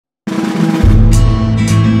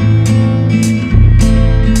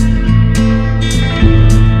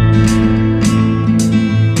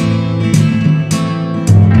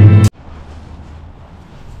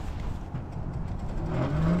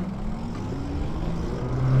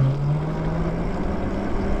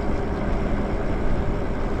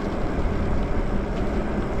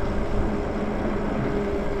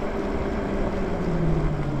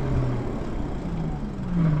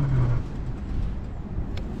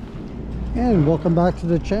And welcome back to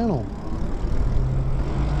the channel.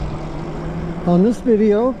 On this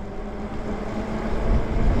video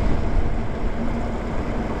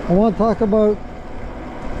I want to talk about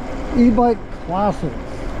e-bike classes.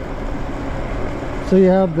 So you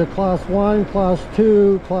have the class 1, class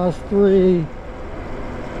 2, class 3,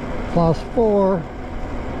 class 4.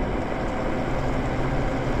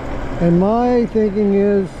 And my thinking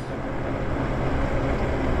is,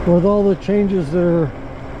 with all the changes that are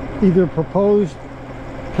either proposed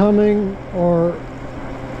coming or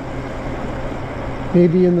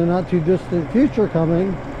maybe in the not too distant future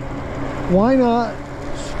coming, why not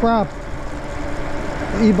scrap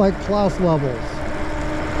e-bike class levels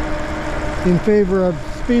in favor of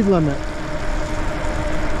speed limit?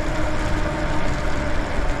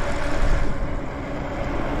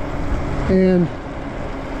 And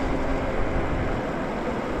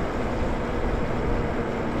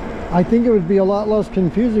I think it would be a lot less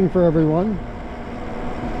confusing for everyone,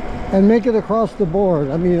 and make it across the board.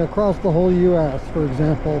 I mean, across the whole US, for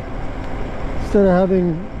example. Instead of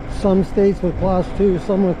having some states with class 2,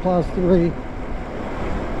 some with class 3,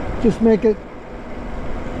 just make it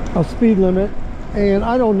a speed limit. And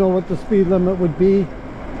I don't know what the speed limit would be.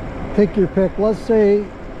 Take your pick. Let's say,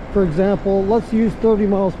 for example, let's use 30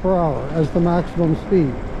 miles per hour as the maximum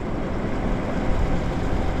speed.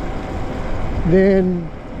 Then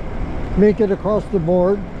make it across the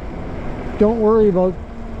board. Don't worry about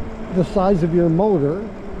the size of your motor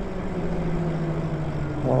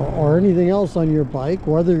or anything else on your bike,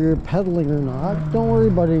 whether you're pedaling or not. Don't worry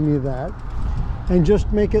about any of that, and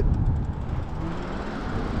just make it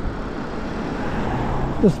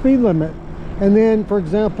the speed limit. And then, for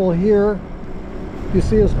example, here you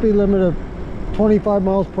see a speed limit of 25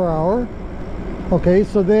 miles per hour. Okay,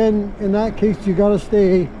 so then in that case you got to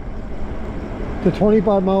stay to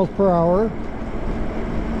 25 miles per hour,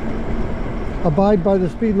 abide by the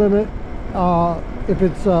speed limit if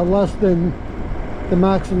it's less than the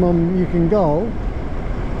maximum you can go,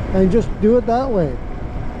 and just do it that way.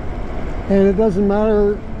 And it doesn't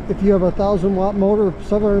matter if you have a 1,000 watt motor,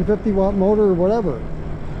 750 watt motor, or whatever,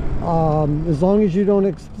 as long as you don't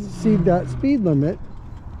exceed that speed limit,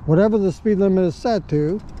 whatever the speed limit is set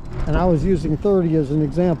to. And I was using 30 as an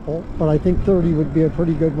example, but I think 30 would be a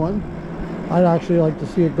pretty good one. I'd actually like to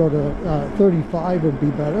see it go to 35 would be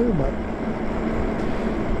better,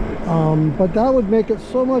 but that would make it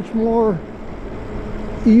so much more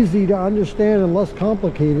easy to understand and less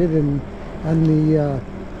complicated. And the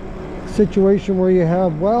situation where you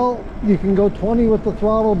have, well, you can go 20 with the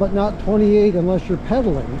throttle but not 28 unless you're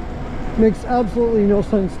pedaling, makes absolutely no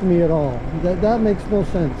sense to me at all. That makes no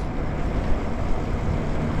sense.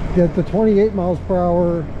 That the 28 miles per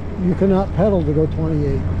hour, you cannot pedal to go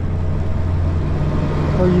 28.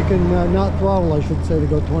 Or you can not throttle, I should say, to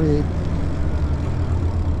go 28.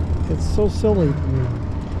 It's so silly.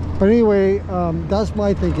 But anyway, that's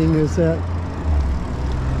my thinking, is that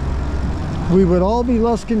we would all be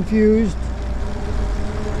less confused,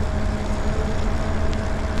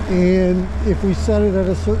 and if we set it at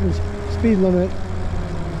a certain speed limit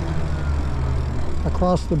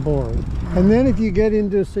across the board. And then if you get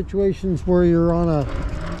into situations where you're on a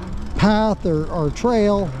path or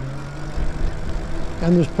trail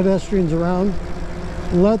and there's pedestrians around,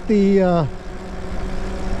 let the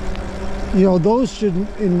those should,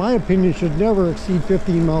 in my opinion, should never exceed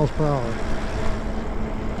 15 miles per hour,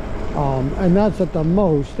 and that's at the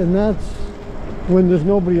most, and that's when there's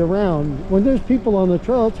nobody around. When there's people on the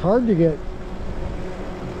trail, it's hard to get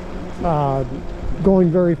going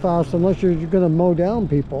very fast unless you're going to mow down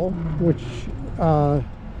people, which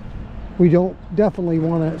we don't definitely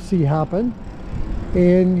want to see happen.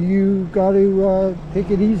 And you got to take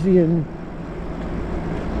it easy and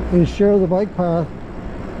share the bike path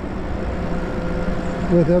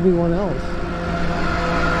with everyone else.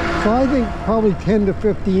 So I think probably 10 to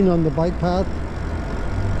 15 on the bike path,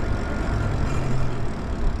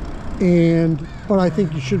 but I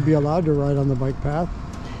think you should be allowed to ride on the bike path.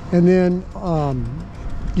 And then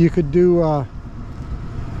you could do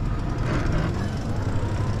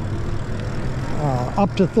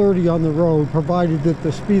up to 30 on the road, provided that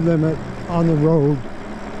the speed limit on the road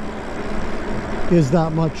is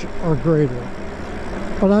that much or greater.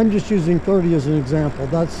 But I'm just using 30 as an example.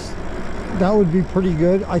 That would be pretty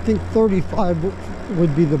good. I think 35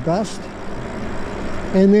 would be the best.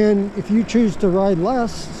 And then if you choose to ride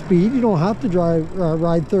less speed, you don't have to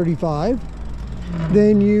ride 35.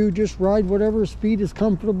 Then you just ride whatever speed is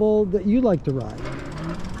comfortable that you like to ride.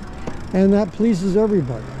 And that pleases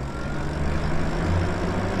everybody.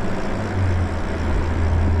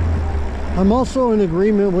 I'm also in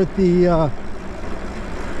agreement with the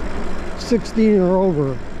 16 or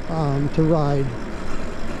over to ride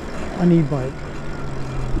an e-bike.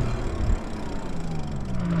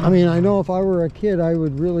 I mean, I know if I were a kid, I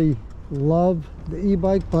would really love the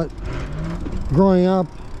e-bike, but growing up,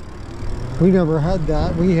 we never had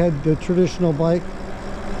that. We had the traditional bike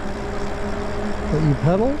that you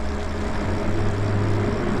pedal.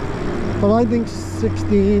 But I think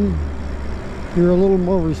 16, you're a little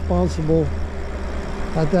more responsible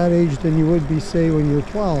at that age than you would be, say, when you're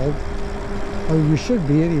 12, or you should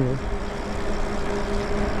be anyway.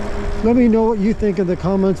 Let me know what you think in the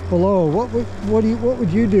comments below. What would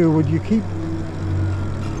you do? Would you keep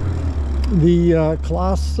the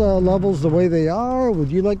class levels the way they are? Would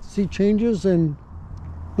you like to see changes? And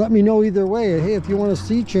let me know either way. Hey, if you want to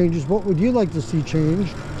see changes, what would you like to see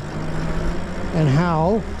changed and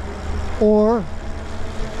how? Or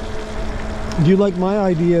do you like my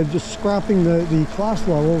idea of just scrapping the class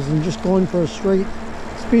levels and just going for a straight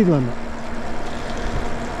speed limit?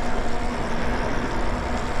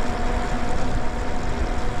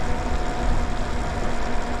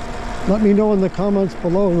 Let me know in the comments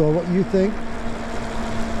below though what you think.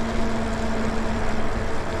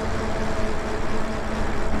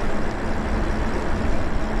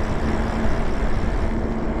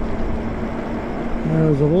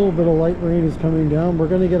 There's a little bit of light rain is coming down. We're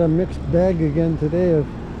going to get a mixed bag again today of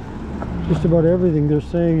just about everything. They're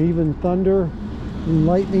saying even thunder and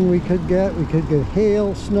lightning we could get. We could get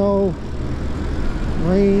hail, snow,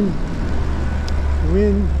 rain,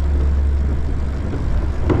 wind.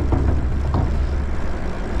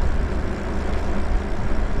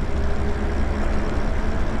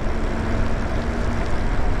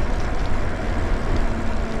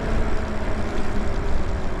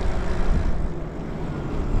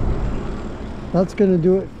 That's going to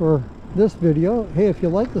do it for this video. Hey, if you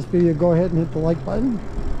like this video, go ahead and hit the like button.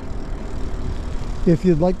 If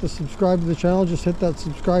you'd like to subscribe to the channel, just hit that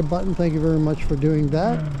subscribe button. Thank you very much for doing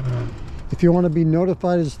that. If you want to be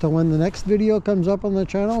notified as to when the next video comes up on the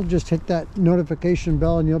channel, just hit that notification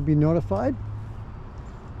bell and you'll be notified.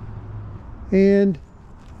 And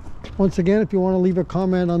once again, if you want to leave a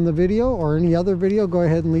comment on the video or any other video, go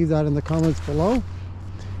ahead and leave that in the comments below.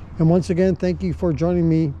 And once again, thank you for joining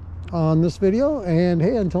me on this video, and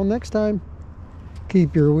hey, until next time,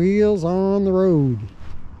 keep your wheels on the road.